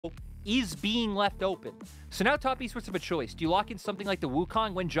is being left open. So now top esports have a choice. Do you lock in something like the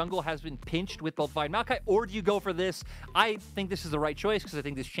Wukong when jungle has been pinched with both Vi and Maokai, or do you go for this? I think this is the right choice because I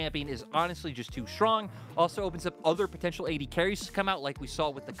think this champion is honestly just too strong. Also opens up other potential AD carries to come out like we saw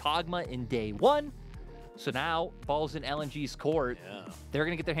with the Kog'Maw in day one. So now, ball's in LNG's court. Yeah. They're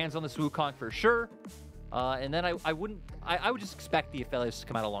going to get their hands on this Wukong for sure. And then I would just expect the Aphelios to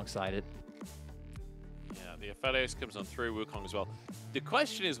come out alongside it. Yeah, the Aphelios comes on through, Wukong as well. The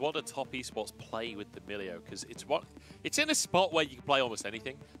question is, what do top esports play with the Milio? Because it's in a spot where you can play almost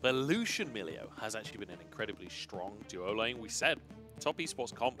anything. The Lucian Milio has actually been an incredibly strong duo lane. We said top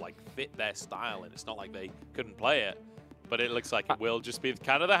esports comp like fit their style, and it's not like they couldn't play it. But it looks like it will just be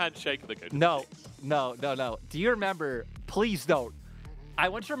kind of the handshake that goes. No. Do you remember? Please don't. I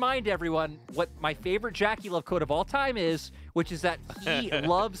want to remind everyone what my favorite JackeyLove quote of all time is, which is that he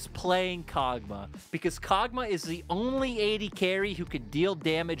loves playing Kog'Maw because Kog'Maw is the only AD carry who can deal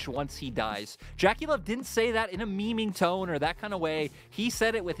damage once he dies. JackeyLove didn't say that in a memeing tone or that kind of way. He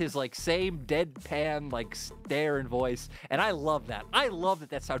said it with his like same deadpan like stare and voice, and I love that. I love that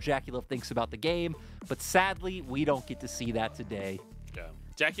that's how JackeyLove thinks about the game, but sadly we don't get to see that today. Yeah,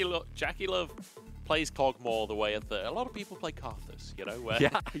 JackeyLove plays Kog'Maw the way that a lot of people play Karthus, you know, where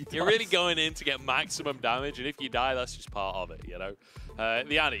you're really going in to get maximum damage, and if you die, that's just part of it, you know.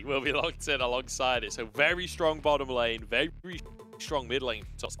 The Annie will be locked in alongside it, so very strong bottom lane, very strong mid lane.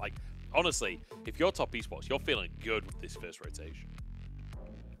 So it's like, honestly, if you're top esports, you're feeling good with this first rotation.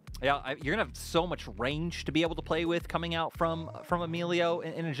 Yeah, you're gonna have so much range to be able to play with coming out from Emilio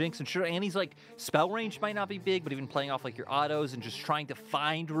and a Jinx. And sure, Annie's like spell range might not be big, but even playing off like your autos and just trying to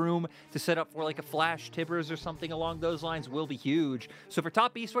find room to set up for like a flash Tibbers or something along those lines will be huge. So for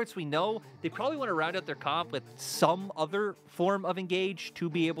top esports, we know they probably want to round out their comp with some other form of engage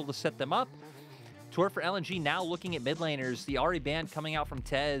to be able to set them up. Tour for LNG now looking at mid laners. The Ahri band coming out from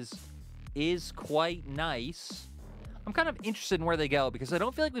TES is quite nice. I'm kind of interested in where they go because I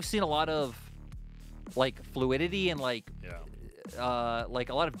don't feel like we've seen a lot of like fluidity and like a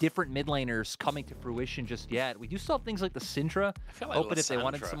lot of different mid laners coming to fruition just yet. We do still have things like the Syndra open if they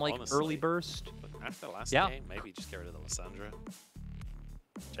wanted some like honestly, early burst. After the last game, maybe just get rid of the Lissandra.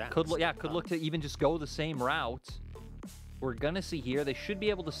 Could look to even just go the same route. We're gonna see here. They should be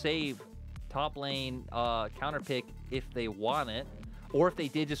able to save top lane counter pick if they want it. Or if they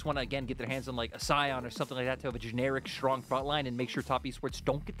did just want to, again, get their hands on like a Scion or something like that to have a generic strong front line and make sure top esports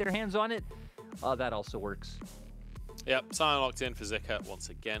don't get their hands on it, that also works. Yep, Scion locked in for Zika once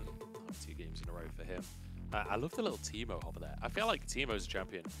again. 2 games in a row for him. I love the little Teemo hover there. I feel like Teemo's a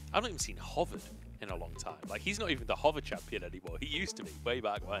champion. I haven't even seen hovered in a long time. Like, he's not even the hover champion anymore. He used to be way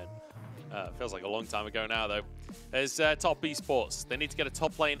back when. Feels like a long time ago now, though. There's top esports. They need to get a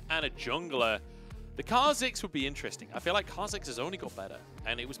top lane and a jungler. The Kha'Zix would be interesting. I feel like Kha'Zix has only got better,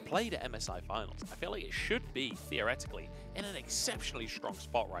 and it was played at MSI Finals. I feel like it should be, theoretically, in an exceptionally strong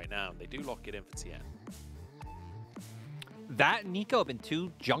spot right now. They do lock it in for Tian. That and Nico have been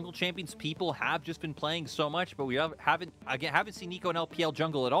 2 jungle champions people have just been playing so much, but we haven't seen Nico in LPL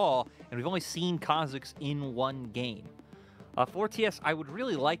jungle at all, and we've only seen Kha'Zix in 1 game. For TS, I would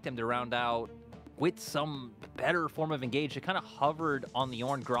really like them to round out with some better form of engage. They kind of hovered on the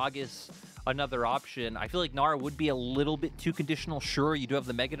Ornn Gragas, another option. I feel like Nara would be a little bit too conditional. Sure, you do have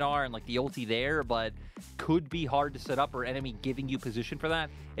the Mega Gnar and like the ulti there, but could be hard to set up or enemy giving you position for that.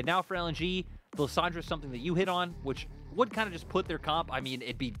 And now for LNG, the Lissandra is something that you hit on, which would kind of just put their comp. I mean,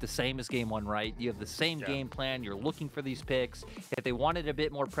 it'd be the same as game 1, right? You have the same game plan. You're looking for these picks. If they wanted a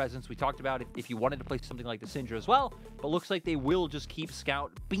bit more presence, we talked about if you wanted to play something like the Syndra as well, but looks like they will just keep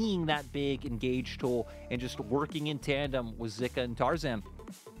Scout being that big engage tool and just working in tandem with Zika and Tarzan.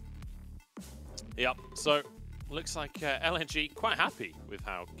 Yep, so looks like LNG quite happy with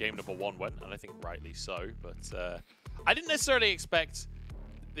how game number 1 went, and I think rightly so, but I didn't necessarily expect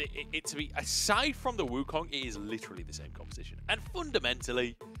it to be, aside from the Wukong, it is literally the same composition. And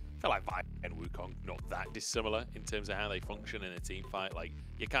fundamentally, I feel like Vi and Wukong not that dissimilar in terms of how they function in a team fight. Like,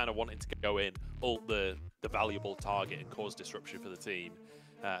 you kind of wanting to go in, ult the valuable target and cause disruption for the team.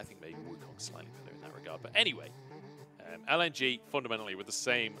 I think maybe Wukong's slightly better in that regard. But anyway, LNG fundamentally with the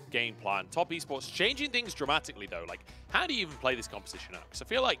same game plan. Top esports changing things dramatically though. Like, how do you even play this composition out? Because I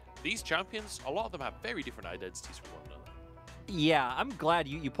feel like these champions, a lot of them have very different identities from one another. Yeah, I'm glad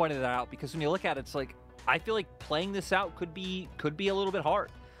you pointed that out, because when you look at it, it's like, I feel like playing this out could be a little bit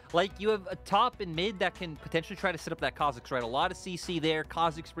hard. Like, you have a top and mid that can potentially try to set up that Kha'Zix, right? A lot of CC there.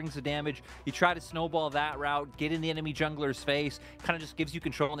 Kha'Zix brings the damage. You try to snowball that route, get in the enemy jungler's face, kind of just gives you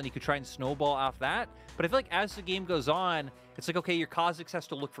control, and then you could try and snowball off that. But I feel like as the game goes on, it's like, okay, your Kha'Zix has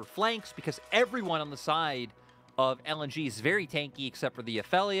to look for flanks because everyone on the side of LNG is very tanky, except for the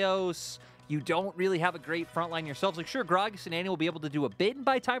Aphelios. You don't really have a great front line yourselves. Like, sure, Gragas and Annie will be able to do a bit and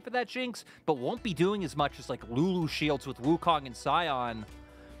buy time for that Jinx, but won't be doing as much as, like, Lulu shields with Wukong and Sion.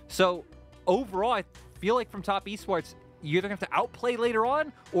 So, overall, I feel like from top esports, you're either going to have to outplay later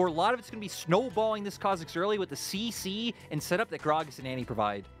on, or a lot of it's going to be snowballing this Kha'Zix early with the CC and setup that Gragas and Annie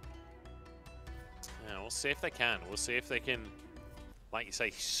provide. Yeah, we'll see if they can. We'll see if they can, like you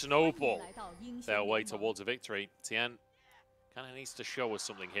say, snowball their way towards a victory. Tian kind of needs to show us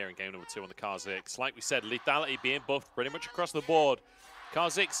something here in game number 2 on the Kha'Zix. Like we said, lethality being buffed pretty much across the board.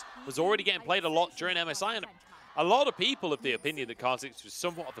 Kha'Zix was already getting played a lot during MSI, and a lot of people of the opinion that Kha'Zix was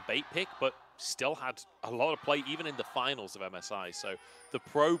somewhat of a bait pick, but still had a lot of play even in the finals of MSI. So the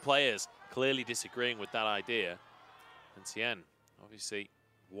pro players clearly disagreeing with that idea. And Tian, obviously,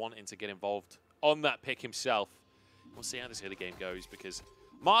 wanting to get involved on that pick himself. We'll see how this early game goes, because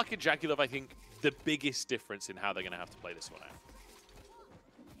Mark and JackeyLove, I think, the biggest difference in how they're going to have to play this one out.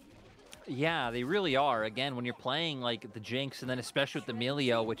 Yeah, they really are. Again, when you're playing like the Jinx, and then especially with the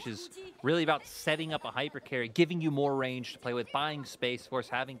Milio, which is really about setting up a hyper carry, giving you more range to play with, buying space, of course,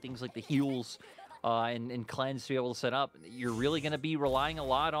 having things like the heals and cleanse to be able to set up. You're really going to be relying a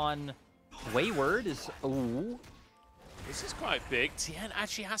lot on Wayward. Ooh. This is quite big. Tian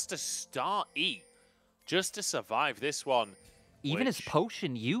actually has to start E just to survive this one. Even his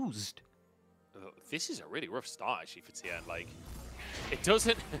potion used. This is a really rough start, actually, for Tian. Like, it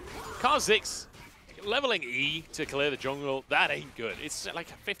doesn't... Kha'Zix leveling E to clear the jungle, that ain't good. It's like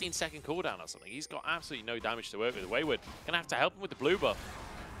a 15-second cooldown or something. He's got absolutely no damage to work with. Wayward gonna have to help him with the blue buff.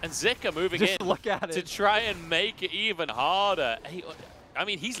 And Zika moving just in look at it. to try and make it even harder. I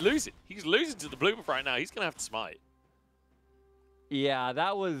mean, he's losing. He's losing to the blue buff right now. He's gonna have to smite. Yeah,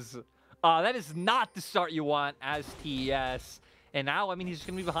 that was... that is not the start you want as TES. And now, I mean, he's just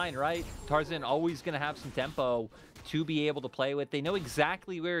going to be behind, right? Tarzan always going to have some tempo to be able to play with. They know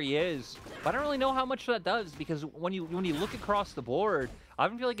exactly where he is. But I don't really know how much that does, because when you look across the board, I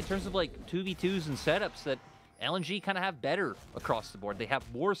even feel like in terms of like 2v2s and setups that LNG kind of have better across the board. They have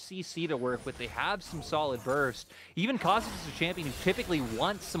more CC to work with. They have some solid burst. Even Kha'Zix is a champion who typically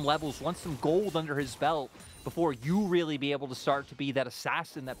wants some levels, wants some gold under his belt before you really be able to start to be that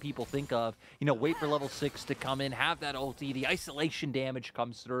assassin that people think of. You know, wait for level 6 to come in, have that ulti, the isolation damage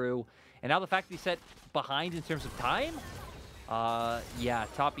comes through. And now the fact that he's set behind in terms of time, yeah,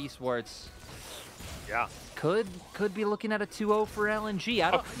 top esports. Yeah. Could be looking at a 2-0 for LNG.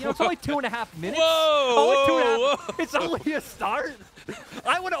 I don't, you know, it's only 2.5 minutes. Whoa! Only 2.5. It's only a start.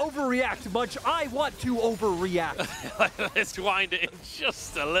 I want to overreact much. I want to overreact. Let's wind it in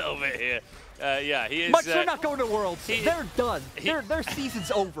just a little bit here. Yeah, he is. But they're not going to Worlds. They're done. Their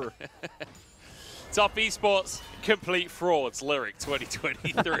season's over. Top Esports, complete frauds, lyric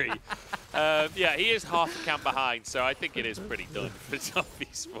 2023. Yeah, he is half a camp behind, so I think it is pretty done for Top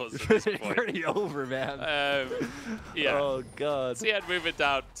Esports at this point. Pretty over, man. Yeah. Oh, God. Tian moving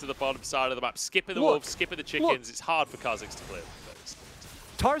down to the bottom side of the map, skipping the wolves, skipping the chickens. It's hard for Kha'Zix to clear.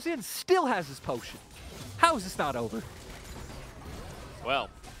 Tarzan still has his potion. How is this not over? Well,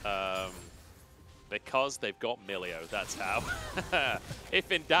 because they've got Milio, that's how.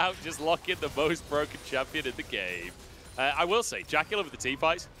 If in doubt, just lock in the most broken champion in the game. I will say, JackeyLove with the team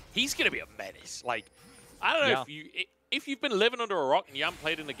fights, he's going to be a menace. Like, I don't know if you've been living under a rock and you haven't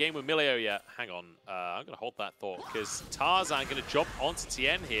played in a game with Milio yet, hang on. I'm going to hold that thought, because Tarzan going to jump onto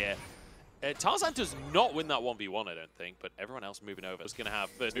Tian here. Tarzan does not win that 1v1, I don't think, but everyone else moving over is going to have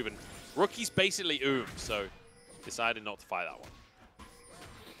first moving. Rookie's basically so decided not to fight that one.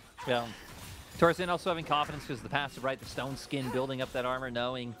 Yeah. Tarzan also having confidence because the passive, right? The stone skin, building up that armor,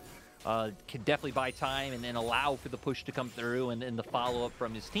 knowing can definitely buy time and allow for the push to come through and the follow-up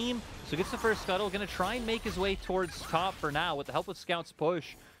from his team. So gets the first scuttle, going to try and make his way towards top for now. With the help of Scout's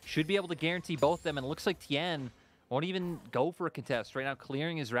push, should be able to guarantee both them. And it looks like Tian won't even go for a contest right now,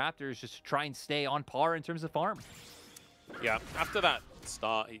 clearing his Raptors just to try and stay on par in terms of farm. Yeah, after that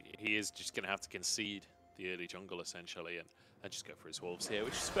start, he is just going to have to concede the early jungle, essentially, and just go for his wolves here,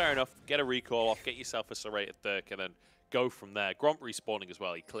 which is fair enough. Get a recall off, get yourself a serrated Thurk, and then go from there. Gromp respawning as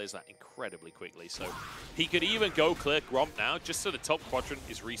well. He clears that incredibly quickly, so he could even go clear Gromp now, just so the top quadrant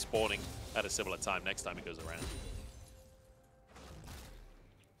is respawning at a similar time next time he goes around.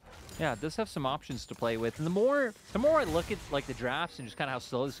 Yeah, it does have some options to play with. And the more I look at like the drafts and just kind of how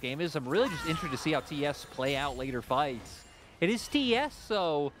slow this game is, I'm really just interested to see how TES play out later fights. It is TES,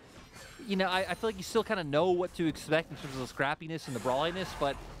 so you know, I feel like you still kind of know what to expect in terms of the scrappiness and the brawliness,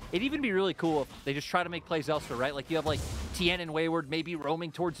 but it'd even be really cool if they just try to make plays elsewhere, right? Like you have like Tian and Wayward maybe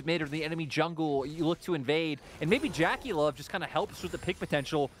roaming towards mid or the enemy jungle, you look to invade. And maybe JackeyLove just kind of helps with the pick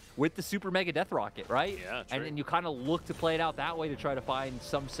potential with the Super Mega Death Rocket, right? Yeah, true. And you kind of look to play it out that way to try to find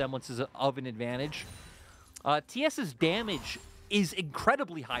some semblances of an advantage. TS's damage is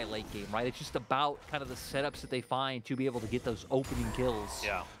incredibly high late game, right? It's just about kind of the setups that they find to be able to get those opening kills.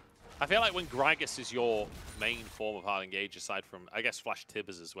 Yeah. I feel like when Gragas is your main form of hard engage, aside from, I guess, Flash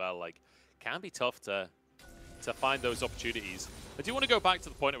Tibbers as well, like, can be tough to find those opportunities. I do want to go back to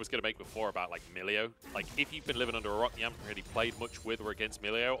the point I was going to make before about, like, Milio. Like, if you've been living under a rock, you haven't really played much with or against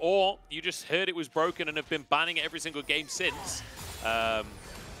Milio, or you just heard it was broken and have been banning it every single game since.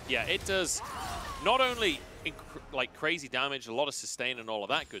 Yeah, it does not only like crazy damage, a lot of sustain and all of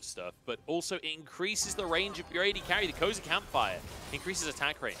that good stuff, but also it increases the range of your AD carry. The Cozy Campfire increases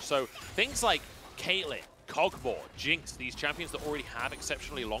attack range. So things like Caitlyn, Cogmore, Jinx, these champions that already have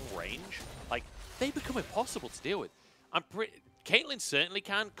exceptionally long range, like, they become impossible to deal with. Caitlyn certainly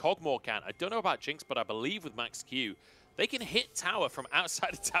can, Cogmore can. I don't know about Jinx, but I believe with Max Q, they can hit tower from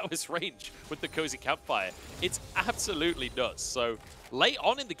outside of tower's range with the Cozy Campfire. It's absolutely nuts. So late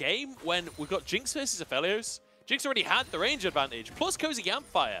on in the game, when we've got Jinx versus Aphelios, Jinx already had the range advantage, plus Cozy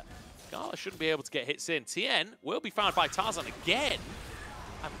Campfire. Gala shouldn't be able to get hits in. Tian will be found by Tarzan again.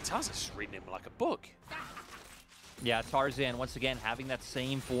 I mean, Tarzan's reading him like a book. Yeah, Tarzan, once again, having that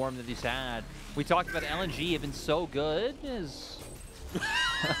same form that he's had. We talked about LNG even so good is...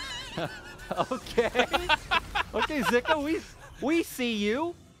 Okay. Okay, Zika, we see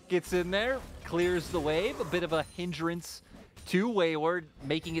you. Gets in there, clears the wave. A bit of a hindrance to Wayward,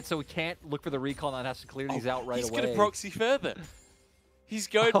 making it so he can't look for the recall and has to clear these out right away. He's going to proxy further. He's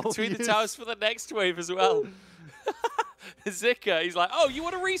going between the towers for the next wave as well. Zika, he's like, oh, you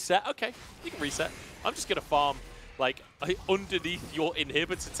want to reset? Okay, you can reset. I'm just going to farm like underneath your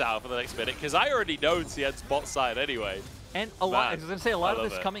inhibitor tower for the next minute because I already know Tian's bot side anyway. And a lot, I was going to say, a lot of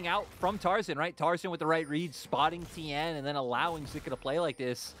this coming out from Tarzan, right? Tarzan with the right read, spotting Tian, and then allowing Zika to play like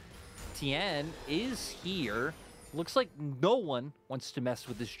this. Tian is here. Looks like no one wants to mess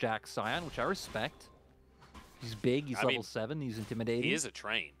with this Jack Scion, which I respect. He's big, he's level 7, he's intimidating. He is a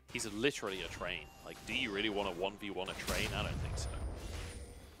train. He's literally a train. Like, do you really want to 1v1 a train? I don't think so.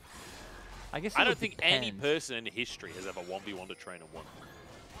 I guess I don't think any person in history has ever 1v1'd a train and won.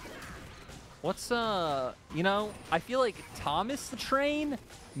 What's, you know, I feel like Thomas the Train,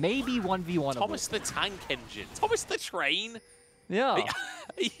 maybe 1v1. Thomas the Tank Engine. Thomas the Train? Yeah. Are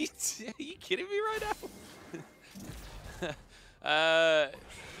you kidding me right now?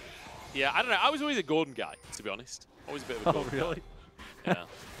 Yeah, I don't know. I was always a Gordon guy, to be honest. Always a bit of a Gordon really? guy. Yeah.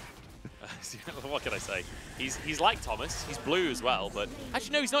 What can I say? He's like Thomas. He's blue as well, but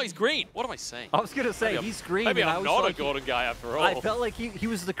actually no, he's not. He's green. What am I saying? I was gonna say he's green. Maybe I'm not like a Gordon guy after all. I felt like he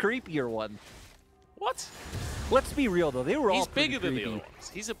was the creepier one. What? Let's be real though. They were all He's bigger than creepy. the other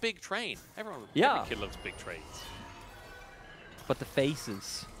ones. He's a big train. Every kid loves big trains. But the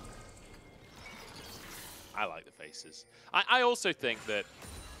faces. I like the faces. I also think that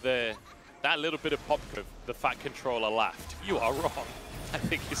that little bit of pop of the fat controller laughed. You are wrong. I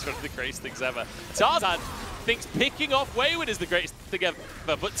think it's one of the greatest things ever. Tarzan thinks picking off Wayward is the greatest thing ever,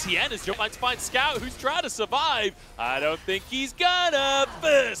 but Tian has jumped out to find Scout, who's trying to survive. I don't think he's gonna.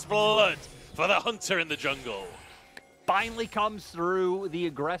 First blood for the hunter in the jungle. Finally comes through the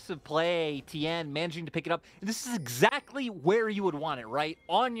aggressive play. Tian managing to pick it up. And this is exactly where you would want it, right?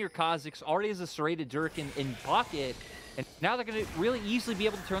 On your Kha'Zix, already has a serrated Dirk in pocket. And now they're going to really easily be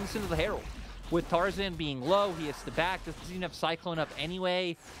able to turn this into the Herald. With Tarzan being low, he has to back. Doesn't even have Cyclone up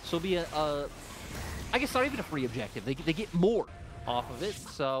anyway. So it'll be I guess not even a free objective. They get more off of it.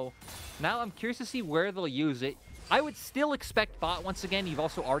 So now I'm curious to see where they'll use it. I would still expect bot once again. You've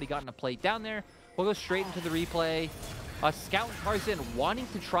also already gotten a plate down there. We'll go straight into the replay. Scout and Tarzan wanting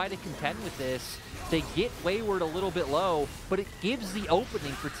to try to contend with this. They get Wayward a little bit low, but it gives the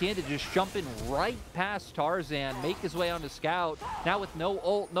opening for Tian to just jump in right past Tarzan, make his way onto Scout. Now with no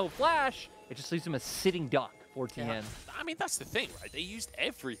ult, no flash, it just leaves him a sitting duck for Tian. Yeah. I mean, that's the thing, right? They used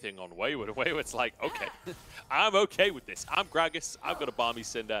everything on Wayward. Wayward's like, okay, I'm okay with this. I'm Gragas. I've got a Balmy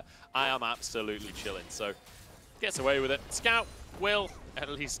Cinder. I am absolutely chilling. So gets away with it. Scout will at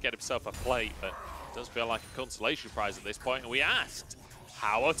least get himself a plate, but it does feel like a consolation prize at this point. And we asked,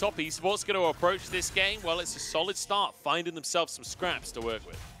 how are Top Esports going to approach this game? Well, it's a solid start, finding themselves some scraps to work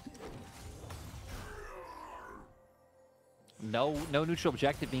with. No neutral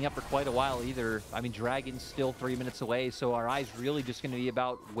objective being up for quite a while either. I mean, Dragon's still 3 minutes away, so our eyes really just going to be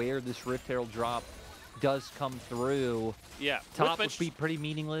about where this Rift Herald drop does come through, yeah, top would be pretty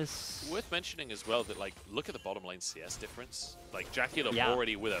meaningless. Worth mentioning as well that, like, look at the bottom lane CS difference. Like, JackeyLove yeah.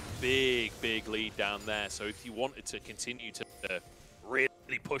 already with a big, big lead down there. So if you wanted to continue to really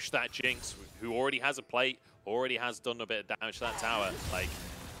push that Jinx, who already has a plate, already has done a bit of damage to that tower, like,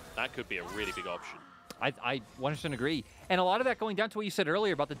 that could be a really big option. I 100% agree. And a lot of that going down to what you said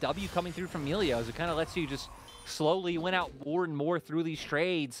earlier about the W coming through from Melios. It kind of lets you just slowly win out more and more through these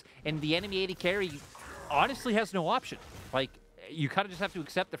trades. And the enemy AD carry honestly has no option. Like, you kind of just have to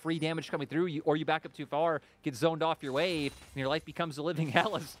accept the free damage coming through, or you back up too far, get zoned off your wave, and your life becomes a living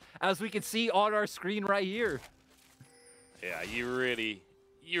hell, as we can see on our screen right here. Yeah, you really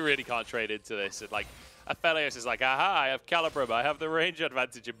can't trade into this. Like, Aphelios is like, aha, I have Calibrum, I have the range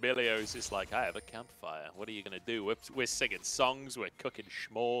advantage, and Melios is like, I have a campfire. What are you going to do? We're singing songs, we're cooking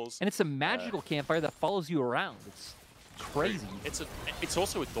schmores. And it's a magical campfire that follows you around. It's crazy. It's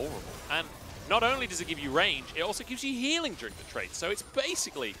also adorable. And not only does it give you range, it also gives you healing during the trade. So it's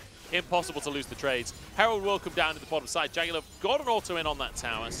basically impossible to lose the trades. Herald will come down to the bottom side. JackeyLove got an auto in on that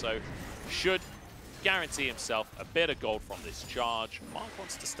tower, so should guarantee himself a bit of gold from this charge. Mark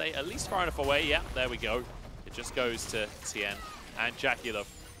wants to stay at least far enough away. Yeah, there we go. It just goes to Tian and JackeyLove.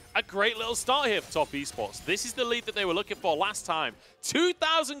 A great little start here for Top Esports. This is the lead that they were looking for last time.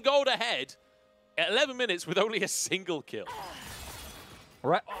 2,000 gold ahead at 11 minutes with only a single kill.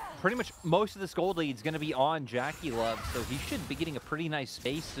 Right, pretty much most of this gold lead is going to be on JackeyLove, so he should be getting a pretty nice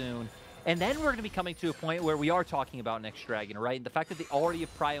space soon. And then we're going to be coming to a point where we are talking about Next Dragon, right? And the fact that they already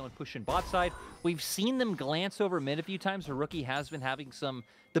have Prio and push in bot side, we've seen them glance over mid a few times. The rookie has been having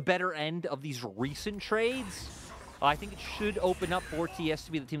the better end of these recent trades. I think it should open up for TES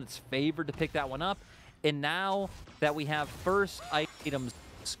to be the team that's favored to pick that one up. And now that we have first items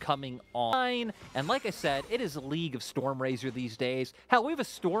coming on, and like I said, it is a league of Stormrazor these days. Hell, we have a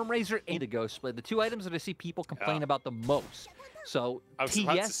Stormrazor and a Ghost Split, the two items that I see people complain about the most. So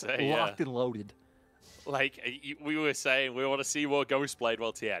TES locked and loaded. Like we were saying, we want to see more Ghost Blade.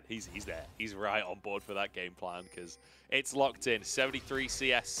 Well, Tian, he's there. He's right on board for that game plan because it's locked in. 73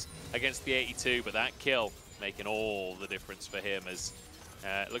 CS against the 82, but that kill making all the difference for him as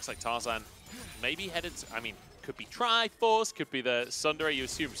it looks like Tarzan maybe headed, could be Triforce, could be the Sundere. You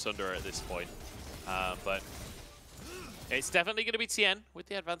assume Sundere at this point. But it's definitely going to be Tian with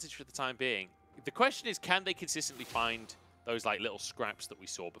the advantage for the time being. The question is, can they consistently find those like little scraps that we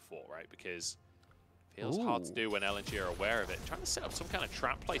saw before, right? Because it feels hard to do when LNG are aware of it. Trying to set up some kind of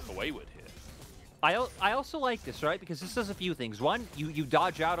trap play for Wayward here. I also like this, right? Because this does a few things. One, you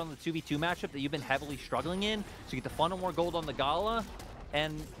dodge out on the 2v2 matchup that you've been heavily struggling in, so you get to funnel more gold on the Gala.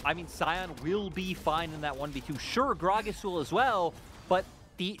 And, Sion will be fine in that 1v2. Sure, Gragas will as well, but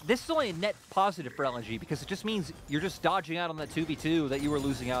this is only a net positive for LNG because it just means you're just dodging out on that 2v2 that you were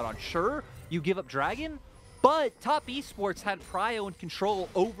losing out on. Sure, you give up Dragon, but Top Esports had Prio and control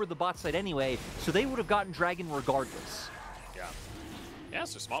over the bot side anyway, so they would have gotten Dragon regardless. Yeah,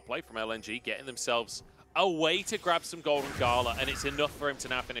 so smart play from LNG, getting themselves a way to grab some golden Gala, and it's enough for him to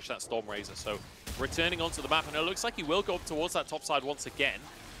now finish that Stormrazor. So returning onto the map, and it looks like he will go up towards that top side once again,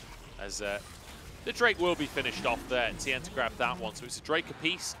 as the Drake will be finished off there. Tian to grab that one, so it's a Drake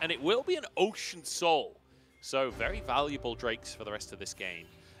apiece, and it will be an Ocean Soul. So very valuable Drakes for the rest of this game.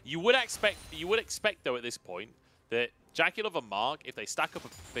 You would expect though at this point that JackeyLove and Mark, if they stack up a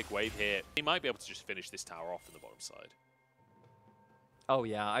big wave here, they might be able to just finish this tower off in the bottom side. Oh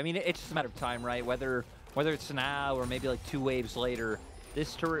yeah, it's just a matter of time, right? Whether it's now or maybe like 2 waves later,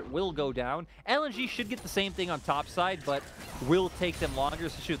 this turret will go down. LNG should get the same thing on top side, but will take them longer,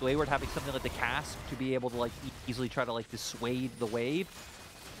 especially with Wayward having something like the cast to be able to like easily try to like dissuade the wave.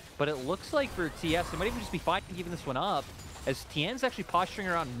 But it looks like for TS, it might even just be fine giving this one up, as Tian's actually posturing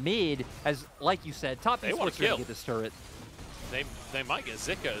around mid, as like you said, Top Esports are going to get this turret. They might get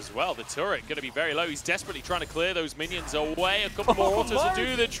Zika as well. The turret going to be very low. He's desperately trying to clear those minions away. A couple more autos to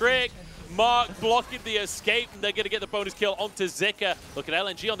do the trick. Mark blocking the escape, and they're going to get the bonus kill onto Zika. Look at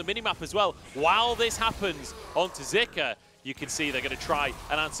LNG on the minimap as well. While this happens onto Zika, you can see they're going to try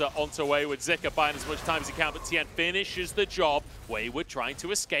and answer onto Wayward. Zika buying as much time as he can, but Tian finishes the job. Wayward trying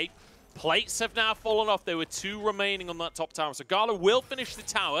to escape. Plates have now fallen off. There were 2 remaining on that top tower. So Gala will finish the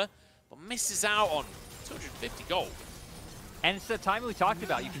tower, but misses out on 250 gold. And it's the time we talked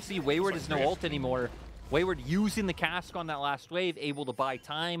about. You can see Wayward is no ult anymore. Wayward using the cask on that last wave, able to buy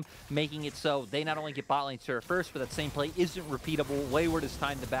time, making it so they not only get bot lane turret first, but that same play isn't repeatable. Wayward is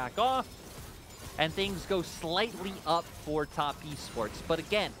time to back off, and things go slightly up for Top Esports. But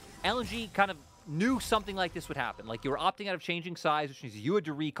again, LNG kind of knew something like this would happen. Like, you were opting out of changing size, which means you had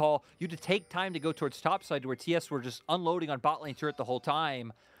to recall. You had to take time to go towards top side to where TS were just unloading on bot lane turret the whole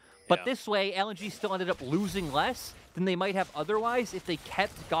time. But this way, LNG still ended up losing less than they might have otherwise if they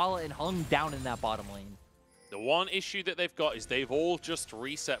kept Gala and hung down in that bottom lane. The one issue that they've got is they've all just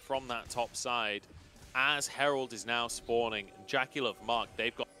reset from that top side as Herald is now spawning. JackeyLove, Mark,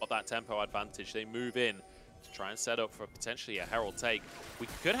 they've got that tempo advantage. They move in to try and set up for potentially a Herald take. We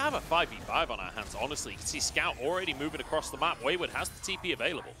could have a 5v5 on our hands, honestly. You can see Scout already moving across the map. Wayward has the TP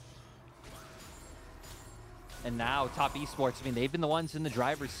available. And now Top Esports, I mean, they've been the ones in the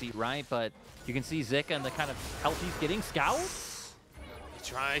driver's seat, right? But you can see Zika and the kind of health he's getting. Scout? He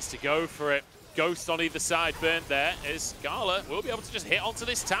tries to go for it. Ghost on either side, burnt there as Gala will be able to just hit onto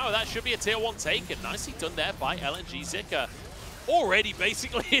this tower. That should be a tier 1 take, and nicely done there by LNG Zika. Already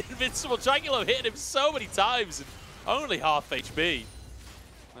basically invincible. JackeyLove hitting him so many times and only half HP.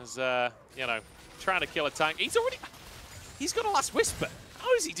 As, you know, trying to kill a tank. He's got a Last Whisper.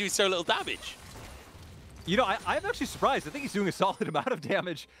 How is he doing so little damage? You know, I'm actually surprised. I think he's doing a solid amount of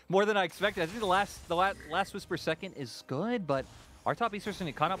damage, more than I expected. I think the last Whisper second is good, but our Top Esports going to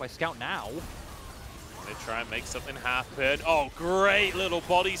get caught up by Scout now. They try and make something happen. Oh, great little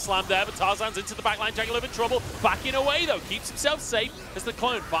body slam there, but Tarzan's into the backline. JackeyLove in trouble. Backing away, though. Keeps himself safe as the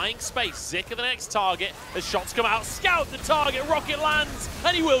clone buying space. Zika the next target. As shots come out, Scout the target. Rocket lands,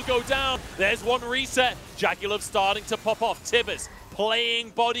 and he will go down. There's one reset. JackeyLove starting to pop off. Tibbers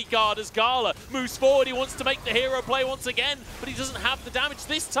playing bodyguard as Gala moves forward. He wants to make the hero play once again, but he doesn't have the damage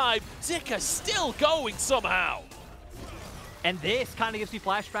this time. Zika still going somehow. And this kind of gives me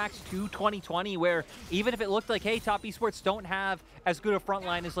flashbacks to 2020, where even if it looked like, hey, Top Esports don't have as good a front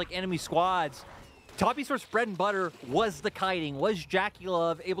line as like enemy squads, Top Esports' bread and butter was the kiting, was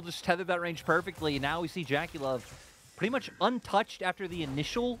JackeyLove, able to just tether that range perfectly. Now we see JackeyLove pretty much untouched after the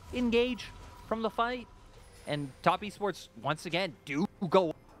initial engage from the fight. And Top Esports, once again, do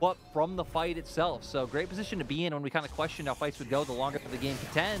go up from the fight itself. So great position to be in when we kind of questioned how fights would go the longer the game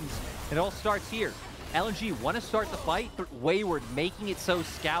contends. It all starts here. LNG want to start the fight, but Wayward making it so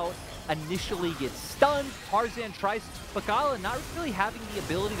Scout initially gets stunned. Tarzan tries, but Gala not really having the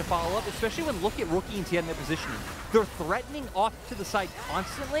ability to follow up, especially when look at Rookie and Tian in their positioning. They're threatening off to the side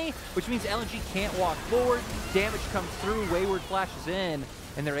constantly, which means LNG can't walk forward. Damage comes through, Wayward flashes in,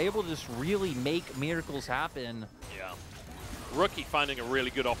 and they're able to just really make miracles happen. Yeah. Rookie finding a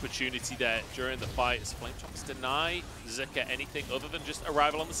really good opportunity there during the fight as Flamechops deny Zika anything other than just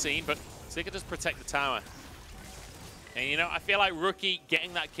arrival on the scene, but Zika does protect the tower. And you know, I feel like Rookie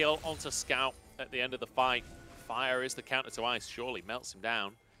getting that kill onto Scout at the end of the fight. Fire is the counter to ice, surely melts him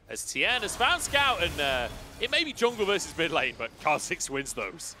down. As Tian has found Scout, and it may be jungle versus mid lane, but Kha'Zix wins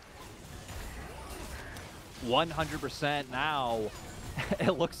those. 100% now.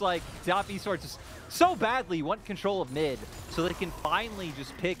 It looks like Top Esports just so badly want control of mid, so they can finally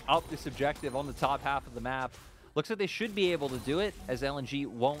just pick up this objective on the top half of the map. Looks like they should be able to do it, as LNG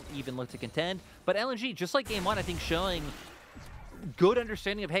won't even look to contend. But LNG, just like game one, I think showing good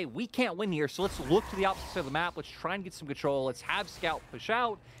understanding of, hey, we can't win here, so let's look to the opposite side of the map. Let's try and get some control. Let's have Scout push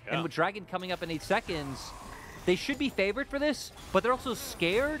out. Yeah. And with Dragon coming up in 8 seconds, they should be favored for this, but they're also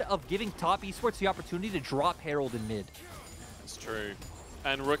scared of giving Top Esports the opportunity to drop Herald in mid. That's true.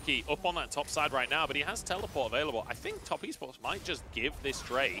 And Rookie up on that top side right now, but he has teleport available. I think Top Esports might just give this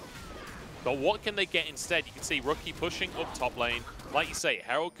Drake. But what can they get instead? You can see Rookie pushing up top lane. Like you say,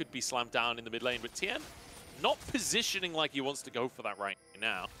 Herald could be slammed down in the mid lane, but Tian not positioning like he wants to go for that right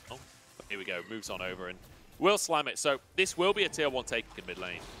now. Oh, here we go. Moves on over and will slam it. So this will be a tier 1 take in mid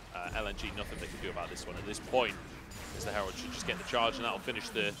lane. LNG, nothing they can do about this one at this point, as the Herald should just get the charge, and that'll finish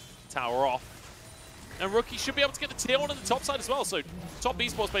the tower off. And Rookie should be able to get the tier 1 on the top side as well. So Top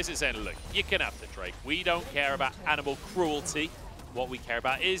Esports basically saying, look, you can have the Drake. We don't care about animal cruelty. What we care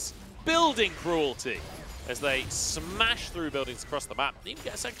about is building cruelty, as they smash through buildings across the map. They even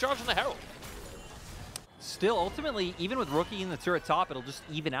get a second charge on the Herald. Still, ultimately, even with Rookie in the turret top, it'll just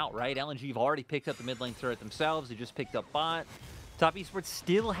even out, right? LNG have already picked up the mid lane turret themselves. They just picked up bot. Top Esports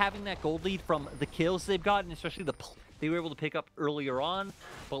still having that gold lead from the kills they've gotten, especially the they were able to pick up earlier on.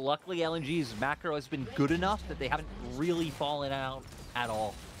 But luckily, LNG's macro has been good enough that they haven't really fallen out at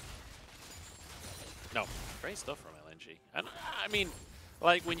all. No, great stuff from LNG. And I mean,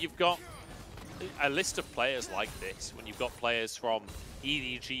 like when you've got a list of players like this, when you've got players from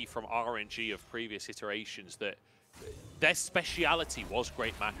EDG, from RNG of previous iterations, that their speciality was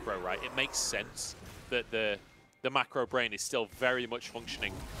great macro, right? It makes sense that the macro brain is still very much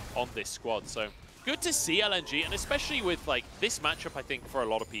functioning on this squad. So good to see LNG, and especially with like this matchup, I think for a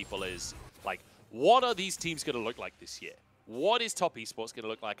lot of people is like, what are these teams going to look like this year? What is Top Esports going to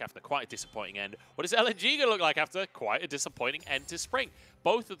look like after quite a disappointing end? What is LNG going to look like after quite a disappointing end to spring?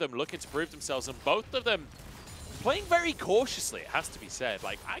 Both of them looking to prove themselves, and both of them playing very cautiously, it has to be said.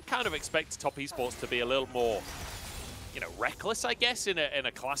 Like, I kind of expect Top Esports to be a little more, you know, reckless, I guess, in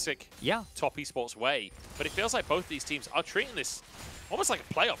a classic Top Esports way. But it feels like both these teams are treating this almost like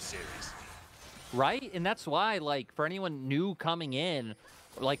a playoff series. Right? And that's why, like, for anyone new coming in,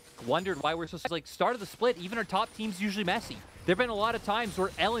 like, wondered why we're supposed to, like, start of the split, even our top team's usually messy. There have been a lot of times where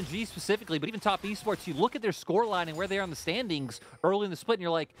LNG specifically, but even Top Esports, you look at their scoreline and where they are in the standings early in the split, and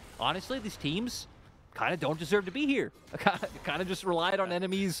you're like, honestly, these teams kind of don't deserve to be here. Kind of just relied on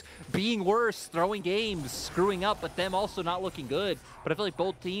enemies being worse, throwing games, screwing up, but them also not looking good. But I feel like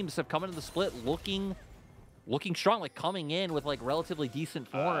both teams have come into the split looking strong, like coming in with like relatively decent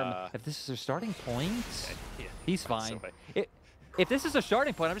form. If this is their starting point, he's fine. If this is a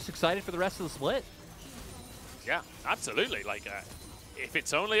starting point, I'm just excited for the rest of the split. Yeah, absolutely. Like, if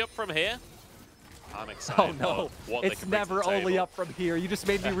it's only up from here, I'm excited. Oh no, what it's never only up from here. You just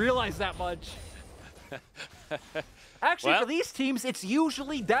made me realize that much. Actually, for these teams, it's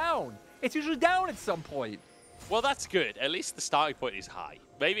usually down. It's usually down at some point. Well, that's good. At least the starting point is high.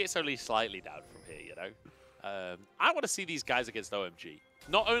 Maybe it's only slightly down from here, you know? I want to see these guys against OMG.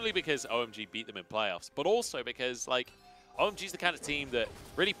 Not only because OMG beat them in playoffs, but also because, like, OMG's the kind of team that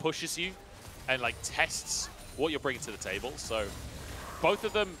really pushes you and, like, tests what you're bringing to the table. So both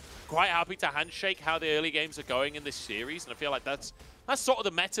of them quite happy to handshake how the early games are going in this series. And I feel like that's sort of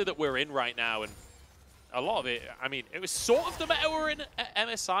the meta that we're in right now. And a lot of it, I mean, it was sort of the meta we're in at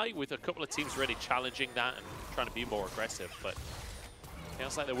MSI with a couple of teams really challenging that and trying to be more aggressive. But it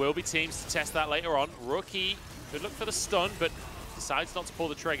feels like there will be teams to test that later on. Rookie could look for the stun, but decides not to pull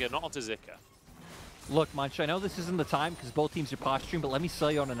the trigger, not onto Zika. Look, Munch, I know this isn't the time because both teams are posturing, but let me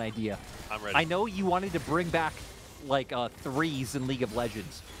sell you on an idea. I'm ready. I know you wanted to bring back, like, threes in League of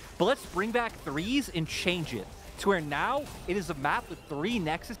Legends, but let's bring back threes and change it to where now it is a map with 3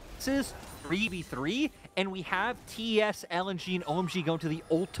 Nexuses, 3v3, and we have TES, LNG, and OMG going to the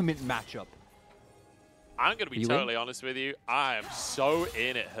ultimate matchup. I'm going to be totally honest with you. I am so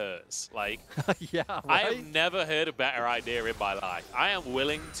in it hurts. Like, yeah, right? I have never heard a better idea in my life. I am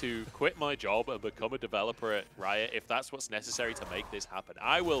willing to quit my job and become a developer at Riot if that's what's necessary to make this happen.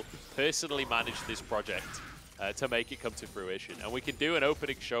 I will personally manage this project to make it come to fruition. And we can do an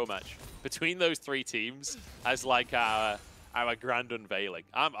opening show match between those 3 teams as like our grand unveiling.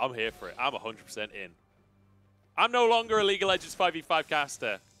 I'm here for it. I'm 100% in. I'm no longer a League of Legends 5v5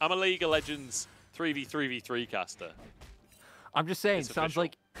 caster. I'm a League of Legends 3v3v3 caster. I'm just saying, sounds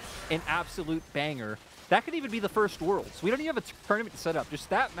like an absolute banger. That could even be the first Worlds. We don't even have a tournament set up. Just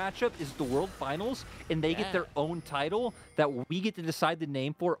that matchup is the World Finals, and they get their own title that we get to decide the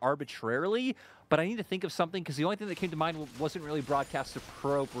name for arbitrarily. But I need to think of something, because the only thing that came to mind wasn't really broadcast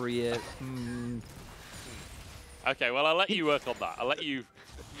appropriate. Okay, well, I'll let you work on that. I'll let you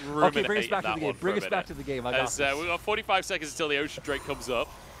ruminate. Okay, bring us back to the game. Bring us back to the game. I got this. We've got 45 seconds until the Ocean Drake comes up.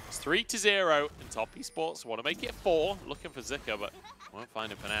 It's 3-0, and Top Esports want to make it 4. Looking for Zika, but won't find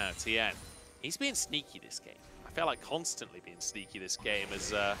him for now. Tian, he's being sneaky this game. I feel like constantly being sneaky this game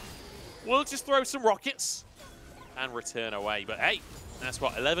as we'll just throw some rockets and return away. But hey, that's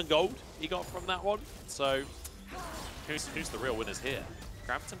what, 11 gold he got from that one. So who's the real winners here?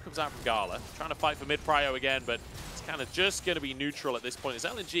 Crampton comes out from Gala, trying to fight for mid-prio again, but it's kind of just going to be neutral at this point. Is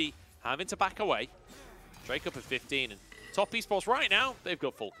LNG having to back away? Drake up at 15, and Top Esports right now, they've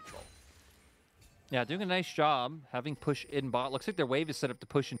got full control. Yeah, doing a nice job having push in bot. Looks like their wave is set up to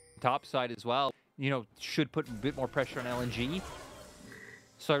push in top side as well. You know, should put a bit more pressure on LNG.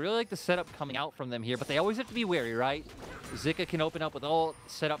 So I really like the setup coming out from them here, but they always have to be wary, right? Zika can open up with all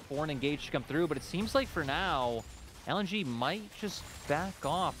set up for an engage to come through, but it seems like for now, LNG might just back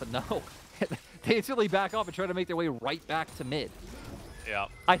off. But no, they instantly back off and try to make their way right back to mid. Yeah.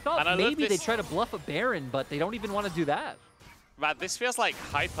 I thought maybe they'd try to bluff a Baron, but they don't even want to do that. Man, this feels like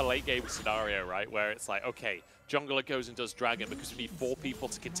hyper late game scenario, right? Where it's like, okay, jungler goes and does Dragon because we need 4 people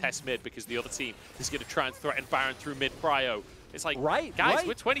to contest mid because the other team is going to try and threaten Baron through mid-prio. It's like, guys,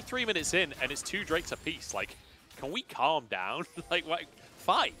 we're 23 minutes in and it's 2 Drakes apiece. Like, can we calm down? Like,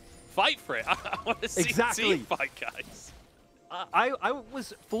 fight. Fight for it. I want to see the team fight, guys. I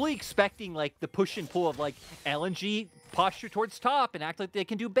was fully expecting, like, the push and pull of, like, LNG posture towards top and act like they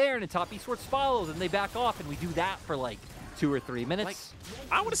can do Baron and Top Esports follows and they back off and we do that for, like, 2 or 3 minutes.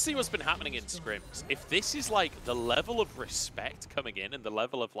 Like, I want to see what's been happening in scrims. If this is, like, the level of respect coming in and the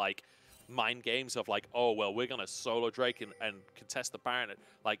level of, like, mind games of, like, oh, well, we're going to solo Drake and contest the Baron,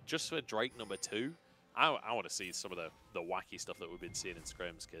 like, just for Drake number 2, I want to see some of the wacky stuff that we've been seeing in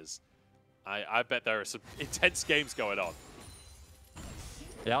scrims because I bet there are some intense games going on.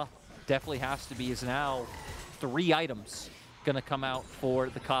 Yeah, definitely has to be. Is now 3 items going to come out for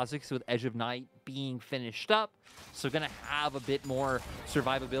the Kazakhs with Edge of Night being finished up. So going to have a bit more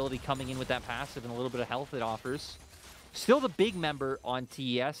survivability coming in with that passive and a little bit of health it offers. Still the big member on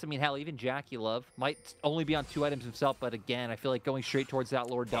TES. I mean, hell, even JackeyLove might only be on 2 items himself, but again, I feel like going straight towards that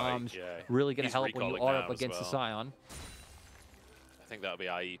Lord Dom's really going to help when you are up against the Scion. I think that'll be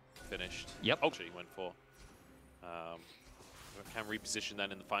IE finished. Yep. Oh, actually, went for. Can reposition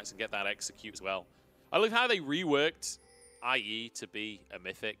then in the fights and get that execute as well. I love how they reworked IE to be a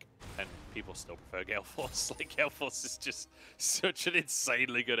mythic, and people still prefer Gale Force. Like, Gale Force is just such an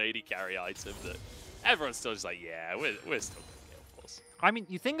insanely good AD carry item that everyone's still just like, yeah, we're still good Gale Force. I mean,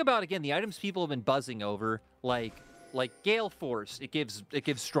 you think about, again, the items people have been buzzing over, like Gale Force, it gives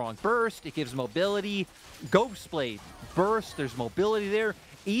strong burst, it gives mobility. Ghostblade, burst, there's mobility there.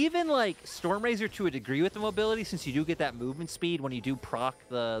 Even like Stormrazor to a degree with the mobility, since you do get that movement speed when you do proc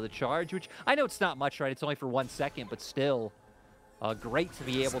the charge, which I know it's not much, right? It's only for 1 second, but still great to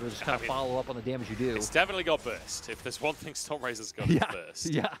be able to just kind of follow up on the damage you do. It's definitely got burst. If there's one thing Stormrazor's got, it's burst.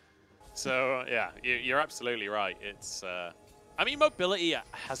 Yeah. So yeah, you're absolutely right. It's I mean, mobility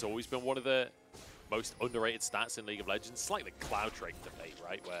has always been one of the most underrated stats in League of Legends. It's like the Cloud Drake debate,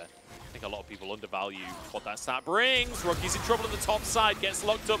 right? Where I think a lot of people undervalue what that stat brings. Rookie's in trouble on the top side, gets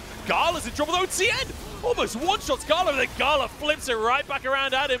locked up. Gala's in trouble though. Tian almost one-shots Gala, and then Gala flips it right back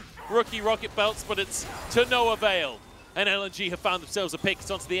around at him. Rookie rocket belts, but it's to no avail. And LNG have found themselves a pick. It's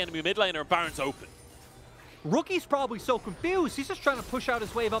onto the enemy mid laner, and Baron's open. Rookie's probably so confused. He's just trying to push out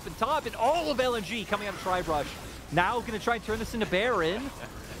his wave up in top, and all of LNG coming out of Tribrush. Now going to try and turn this into Baron.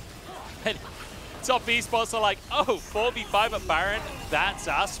 And top esports are like, oh, 4v5 at Baron, that's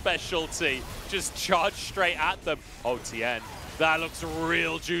our specialty. Just charge straight at them. Oh, Tian, that looks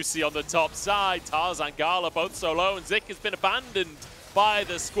real juicy on the top side. Tarzan, Gala, both so low, and Zika has been abandoned by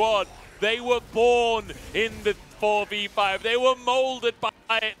the squad. They were born in the 4v5. They were molded by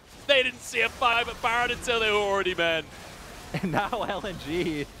it. They didn't see a 5 at Baron until they were already men. And now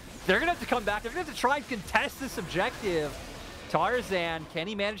LNG, they're going to have to come back. They're going to have to try and contest this objective. Tarzan, can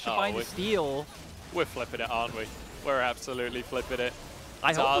he manage to find the steal? We're flipping it, aren't we? We're absolutely flipping it.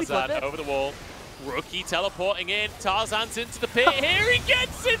 I hope we flip it. Over the wall. Rookie teleporting in. Tarzan's into the pit. Here he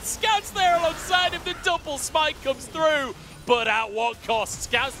gets it. Scout's there alongside him. The double spike comes through. But at what cost?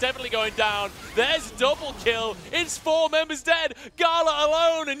 Scout's definitely going down. There's a double kill. It's 4 members dead. Gala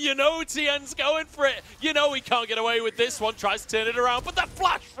alone. And you know Tian's going for it. You know he can't get away with this one. Tries to turn it around. But that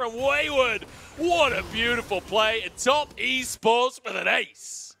flash from Wayward. What a beautiful play. And top esports with an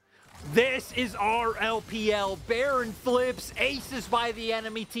ace. This is our LPL. Baron flips, aces by the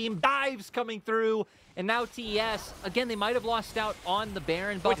enemy team, dives coming through, and now TES, again, they might have lost out on the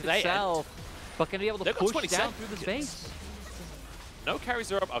Baron buff itself, but going to be able to push down through the space. No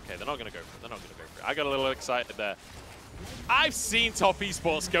carries are up. Okay, they're not going to go for it. They're not going to go for it. I got a little excited there. I've seen top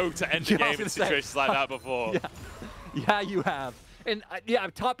esports go to end the game in situations like that before. Yeah, you have. And yeah,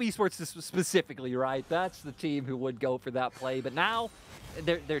 top esports specifically, right? That's the team who would go for that play, but now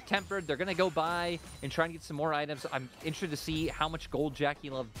they're tempered. They're going to go by and try and get some more items. I'm interested to see how much gold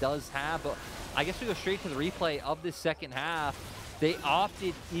JackeyLove does have, but I guess we go straight to the replay of this second half. They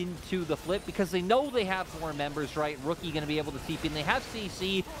opted into the flip because they know they have more members, right? Rookie going to be able to TP in. They have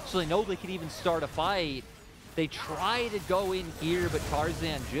CC, so they know they could even start a fight. They try to go in here, but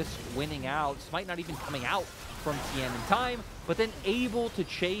Tarzan just winning out. Might not even coming out from Tian in time, but then able to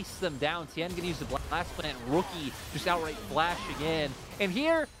chase them down. Tian going to use the blast plant. Rookie just outright flashing in. And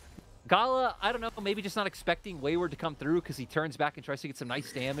here, Gala, I don't know, maybe just not expecting Wayward to come through because he turns back and tries to get some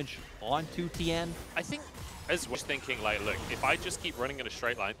nice damage onto Tian. I think as was thinking, like, look, if I just keep running in a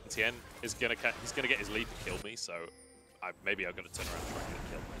straight line, Tian is gonna get his lead to kill me. So maybe I'm gonna turn around and try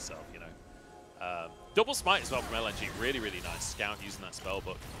and kill myself, you know. Double smite as well from LNG, really, really nice. Scout using that spell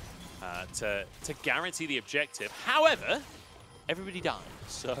book to guarantee the objective. However, everybody died,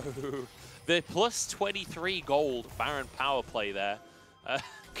 so the plus 23 gold Baron power play there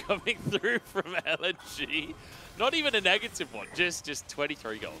coming through from LNG. Not even a negative one, just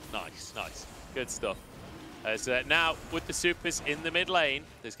 23 gold. Nice, nice, good stuff. So now with the supers in the mid lane,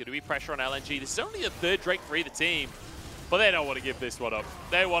 there's going to be pressure on LNG. This is only the third Drake for either team, but they don't want to give this one up.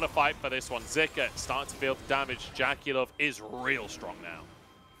 They want to fight for this one. Zika starting to feel the damage. JackeyLove is real strong now.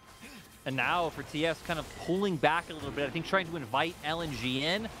 And now for TS kind of pulling back a little bit, I think trying to invite LNG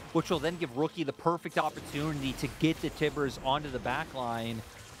in, which will then give Rookie the perfect opportunity to get the Tibbers onto the back line.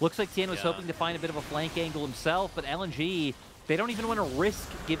 Looks like Tian was hoping to find a bit of a flank angle himself, but LNG, they don't even want to risk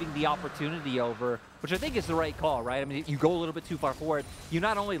giving the opportunity over, which I think is the right call, right? I mean, you go a little bit too far forward, you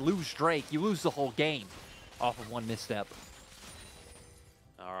not only lose Drake, you lose the whole game off of one misstep.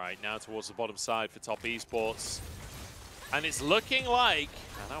 All right, now towards the bottom side for top esports. And it's looking like,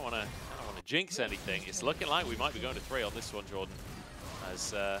 I don't want to jinx anything. It's looking like we might be going to 3 on this one, Jordan,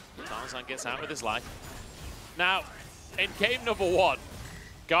 as Tarzan gets out with his life. Now, in game number 1,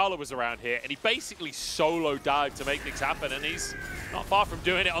 Gala was around here, and he basically solo dived to make things happen, and he's not far from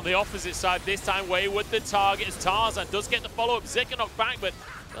doing it on the opposite side. This time, Wayward the target as Tarzan does get the follow-up. Zika knocked back, but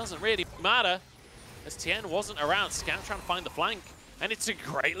doesn't really matter, as Tian wasn't around. Scout trying to find the flank, and it's a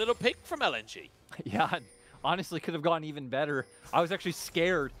great little pick from LNG. Yeah, honestly, could have gone even better. I was actually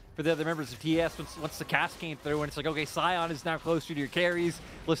scared for the other members of TES once the cast came through, and it's like, okay, Sion is now closer to your carries.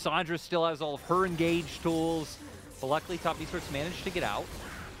 Lissandra still has all of her engage tools, but luckily Top Esports managed to get out.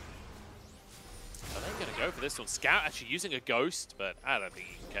 Are they going to go for this one? Scout actually using a ghost, but I don't think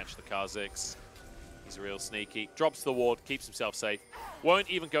he can catch the Kha'Zix. He's real sneaky. Drops the ward, keeps himself safe. Won't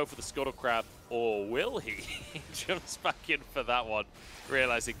even go for the Scuttle Crab, or will he? He jumps back in for that one,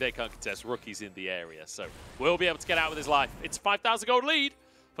 realizing they can't contest rookies in the area. So will be able to get out with his life. It's a 5,000 gold lead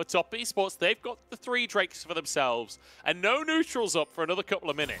for Top Esports. They've got the 3 Drakes for themselves, and no neutrals up for another couple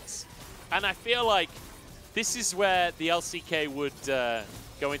of minutes. And I feel like this is where the LCK would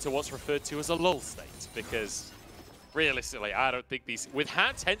go into what's referred to as a lull state, because realistically, I don't think these, with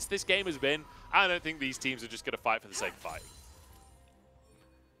how tense this game has been, I don't think these teams are just going to fight for the sake of fighting.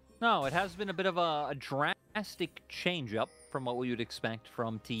 No, it has been a bit of a drastic change-up from what we would expect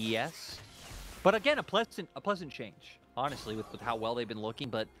from TES. But again, a pleasant change, honestly, with how well they've been looking.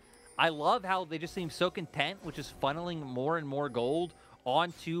 But I love how they just seem so content with just funneling more and more gold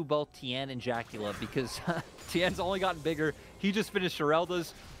onto both Tian and JackeyLove, because Tian's only gotten bigger. He just finished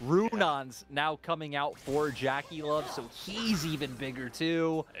Sherelda's. Runon's now coming out for JackeyLove, so he's even bigger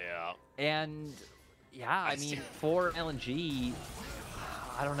too. Yeah. And yeah, I mean, for LNG,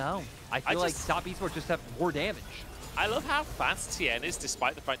 I don't know. I feel like Top Esports just have more damage. I love how fast Tian is,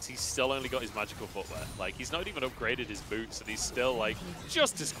 despite the fact he's still only got his magical footwear. Like, he's not even upgraded his boots, and he's still, like,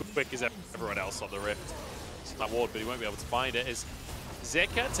 just as quick as everyone else on the Rift. It's that ward, but he won't be able to find it. Is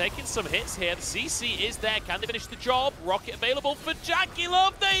Zika taking some hits here. The CC is there. Can they finish the job? Rocket available for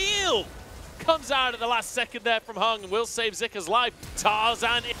JackeyLove. The heal comes out at the last second there from Hung and will save Zika's life.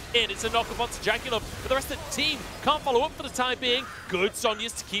 Tarzan in. It's a knock-up onto JackeyLove, but the rest of the team can't follow up for the time being. Good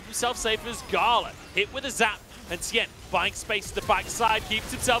Sonya's to keep himself safe as Gala hit with a zap. And Tian buying space to the backside,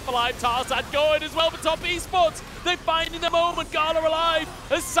 keeps himself alive. Tarzan going as well for Top Esports. They're finding the moment. Gala alive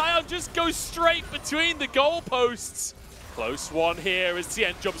as Sion just goes straight between the goalposts. Close one here as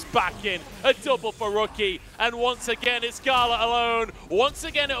Tian jumps back in. A double for Rookie. And once again, it's Gala alone. Once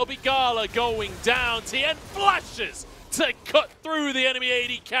again, it'll be Gala going down. Tian flashes to cut through the enemy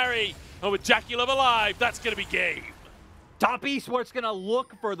AD carry. And with JackeyLove alive, that's going to be game. Top Esports gonna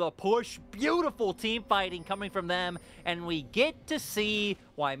look for the push. Beautiful team fighting coming from them. And we get to see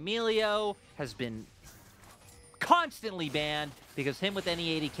why Emilio has been constantly banned, because him with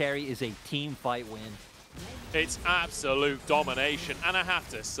any AD carry is a team fight win. It's absolute domination, and I have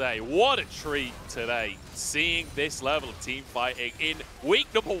to say, what a treat today, seeing this level of team fighting in week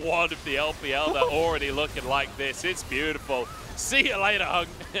number 1 of the LPL. They're already looking like this. It's beautiful. See you later, Hung.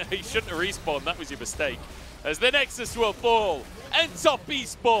 You shouldn't have respawned. That was your mistake. As the Nexus will fall, and Top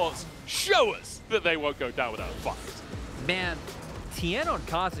Esports show us that they won't go down without a fight. Man, Tian on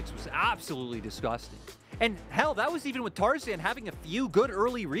Kha'Zix was absolutely disgusting. And hell, that was even with Tarzan having a few good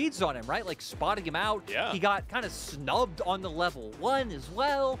early reads on him, right? Like spotting him out. Yeah. He got kind of snubbed on the level 1 as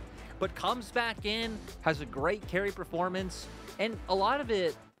well, but comes back in, has a great carry performance. And a lot of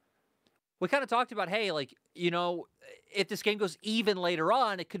it, we kind of talked about, hey, like, you know, if this game goes even later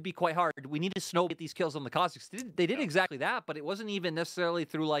on, it could be quite hard. We need to get these kills on the Kha'Zix. They did exactly that, but it wasn't even necessarily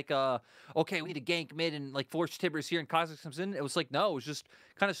through like, okay, we need to gank mid and like force Tibbers here and Kha'Zix comes in. It was like, no, it was just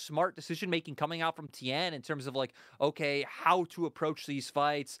kind of smart decision-making coming out from Tian in terms of like, okay, how to approach these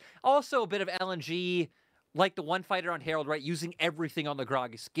fights. Also a bit of LNG, like the one fighter on Herald, right? Using everything on the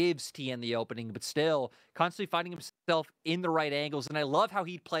Gragas gives Tian the opening, but still constantly finding himself in the right angles. And I love how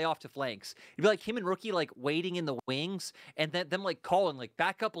he'd play off to flanks. It'd be like him and Rookie like waiting in the wings and then them like calling, like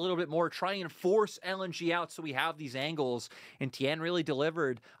back up a little bit more, trying and force LNG out so we have these angles. And Tian really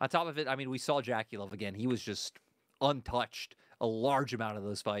delivered. On top of it, I mean, we saw JackeyLove again. He was just untouched a large amount of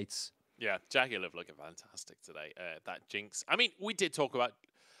those fights. Yeah, JackeyLove looking fantastic today. That Jinx. I mean, we did talk about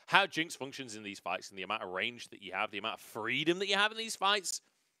how Jinx functions in these fights and the amount of range that you have, the amount of freedom that you have in these fights.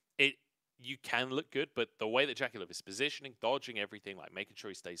 You can look good, but the way that JackeyLove is positioning, dodging everything, like making sure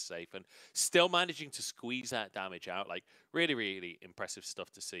he stays safe and still managing to squeeze that damage out, like really, really impressive stuff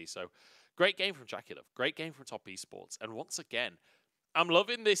to see. So great game from JackeyLove, great game from Top Esports. And once again, I'm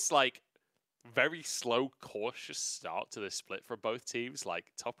loving this like very slow, cautious start to the split for both teams, like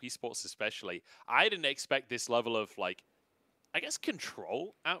Top Esports especially. I didn't expect this level of like I guess,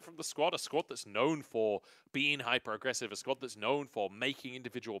 control out from the squad. A squad that's known for being hyper-aggressive, a squad that's known for making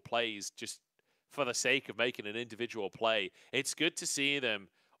individual plays just for the sake of making an individual play. It's good to see them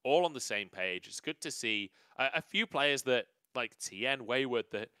all on the same page. It's good to see a few players that, like Tian, Wayward,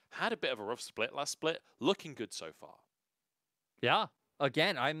 that had a bit of a rough split last split, looking good so far. Yeah.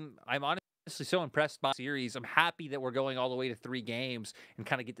 Again, I'm honestly so impressed by the series. I'm happy that we're going all the way to 3 games and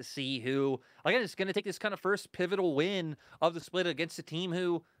kind of get to see who, again, is going to take this kind of first pivotal win of the split against a team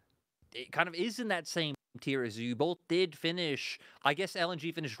who it kind of is in that same tier as you. Both did finish, I guess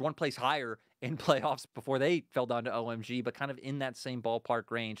LNG finished 1 place higher in playoffs before they fell down to OMG, but kind of in that same ballpark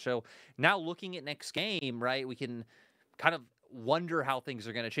range. So now looking at next game, right, we can kind of wonder how things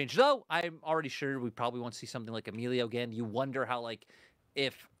are going to change. Though I'm already sure we probably won't see something like Emilio again. You wonder how, like,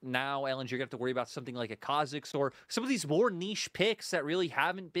 if now LNG are going to have to worry about something like a Kha'Zix or some of these more niche picks that really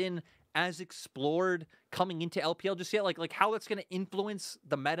haven't been as explored coming into LPL just yet, like how that's going to influence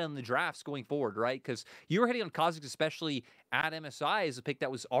the meta and the drafts going forward, right? Because you were hitting on Kha'Zix, especially at MSI, as a pick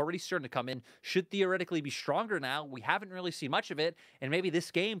that was already starting to come in, should theoretically be stronger now. We haven't really seen much of it, and maybe this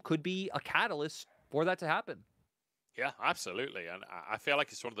game could be a catalyst for that to happen. Yeah, absolutely. And I feel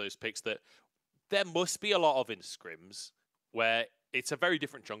like it's one of those picks that there must be a lot of in scrims where it's a very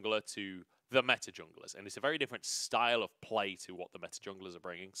different jungler to the meta junglers, and it's a very different style of play to what the meta junglers are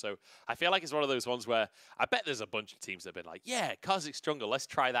bringing. So I feel like it's one of those ones where I bet there's a bunch of teams that have been like, yeah, Kha'Zix jungle, let's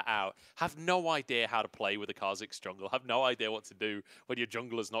try that out. Have no idea how to play with a Kha'Zix jungle, have no idea what to do when your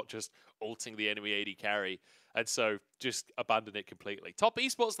jungler's not just ulting the enemy AD carry, and so just abandon it completely. Top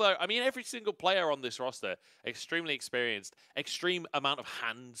Esports, though, I mean, every single player on this roster, extremely experienced, extreme amount of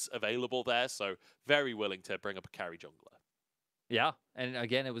hands available there, so very willing to bring up a carry jungler. Yeah, and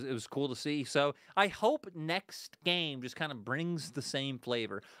again, it was cool to see. So I hope next game just kind of brings the same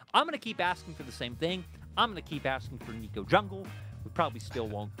flavor. I'm going to keep asking for the same thing. I'm going to keep asking for Neeko Jungle. We probably still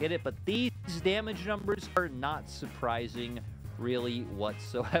won't get it, but these damage numbers are not surprising really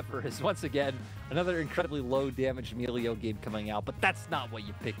whatsoever. As once again, another incredibly low damage Emilio game coming out, but that's not what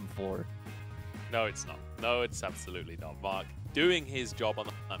you pick him for. No, it's not. No, it's absolutely not. Mark doing his job on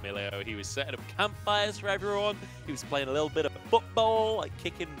Emilio. He was setting up campfires for everyone. He was playing a little bit of football, like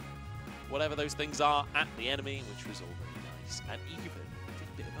kicking whatever those things are at the enemy, which was all very nice. And even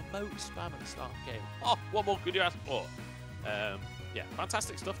did a bit of a emote spam at the start of the game. Oh, what more could you ask for? Yeah,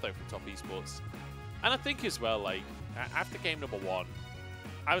 fantastic stuff, though, from Top Esports. And I think as well, like, after game number 1,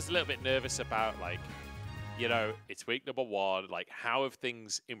 I was a little bit nervous about, like, you know, it's week number 1, like, how have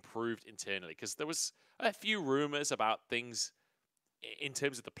things improved internally? Because there was a few rumors about things in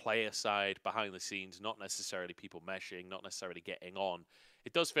terms of the player side, behind the scenes, not necessarily people meshing, not necessarily getting on.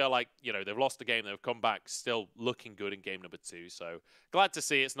 It does feel like, you know, they've lost a game, they've come back still looking good in game number 2. So glad to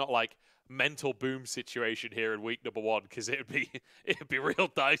see it's not like mental boom situation here in week number 1, because it'd be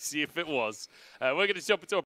real dicey if it was. We're going to jump into a